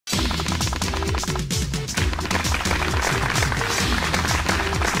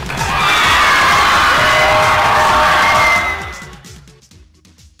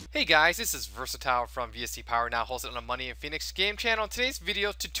Hey guys, this is Versatile from VST Power, now hosted on the Money in Phoenix game channel. In today's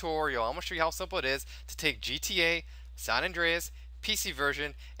video tutorial, I'm going to show you how simple it is to take GTA, San Andreas, PC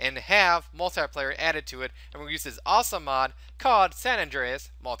version, and have multiplayer added to it. And we're going to use this awesome mod called San Andreas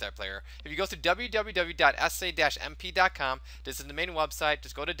Multiplayer. If you go to www.sa-mp.com, this is the main website.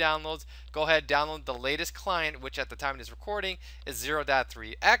 Just go to downloads. Go ahead, download the latest client, which at the time of this recording is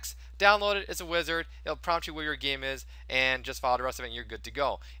 0.3x. Download it. It's a wizard. It'll prompt you where your game is, and just follow the rest of it, and you're good to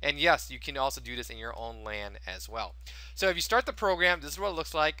go. And yes, you can also do this in your own LAN as well. So if you start the program, this is what it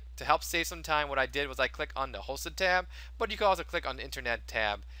looks like. To help save some time, what I did was I click on the hosted tab, but you can also click on the internet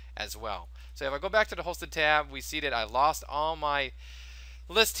tab as well. So if I go back to the hosted tab, we see that I lost all my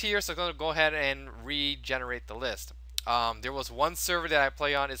list here, so I'm going to go ahead and regenerate the list. There was one server that I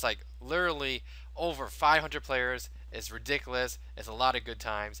play on. It's like literally over 500 players. It's ridiculous. It's a lot of good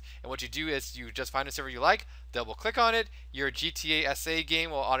times. And what you do is you just find a server you like, double click on it, your GTA SA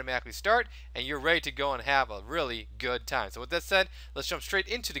game will automatically start, and you're ready to go and have a really good time. So with that said, let's jump straight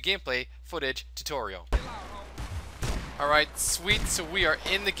into the gameplay footage tutorial. Alright, sweet. So we are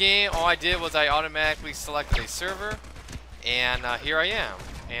in the game. All I did was I automatically selected a server, and here I am.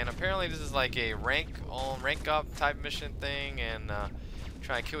 And apparently this is like a rank up type mission thing, and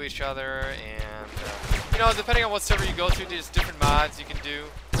try and kill each other, and you know, depending on what server you go to, there's different mods you can do.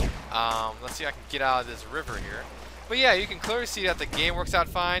 Let's see if I can get out of this river here. But yeah, you can clearly see that the game works out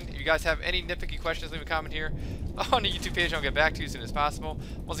fine. If you guys have any nitpicky questions, leave a comment here on the YouTube page. I'll get back to you as soon as possible.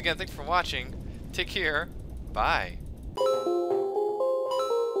 Once again, thanks for watching. Take care. Bye.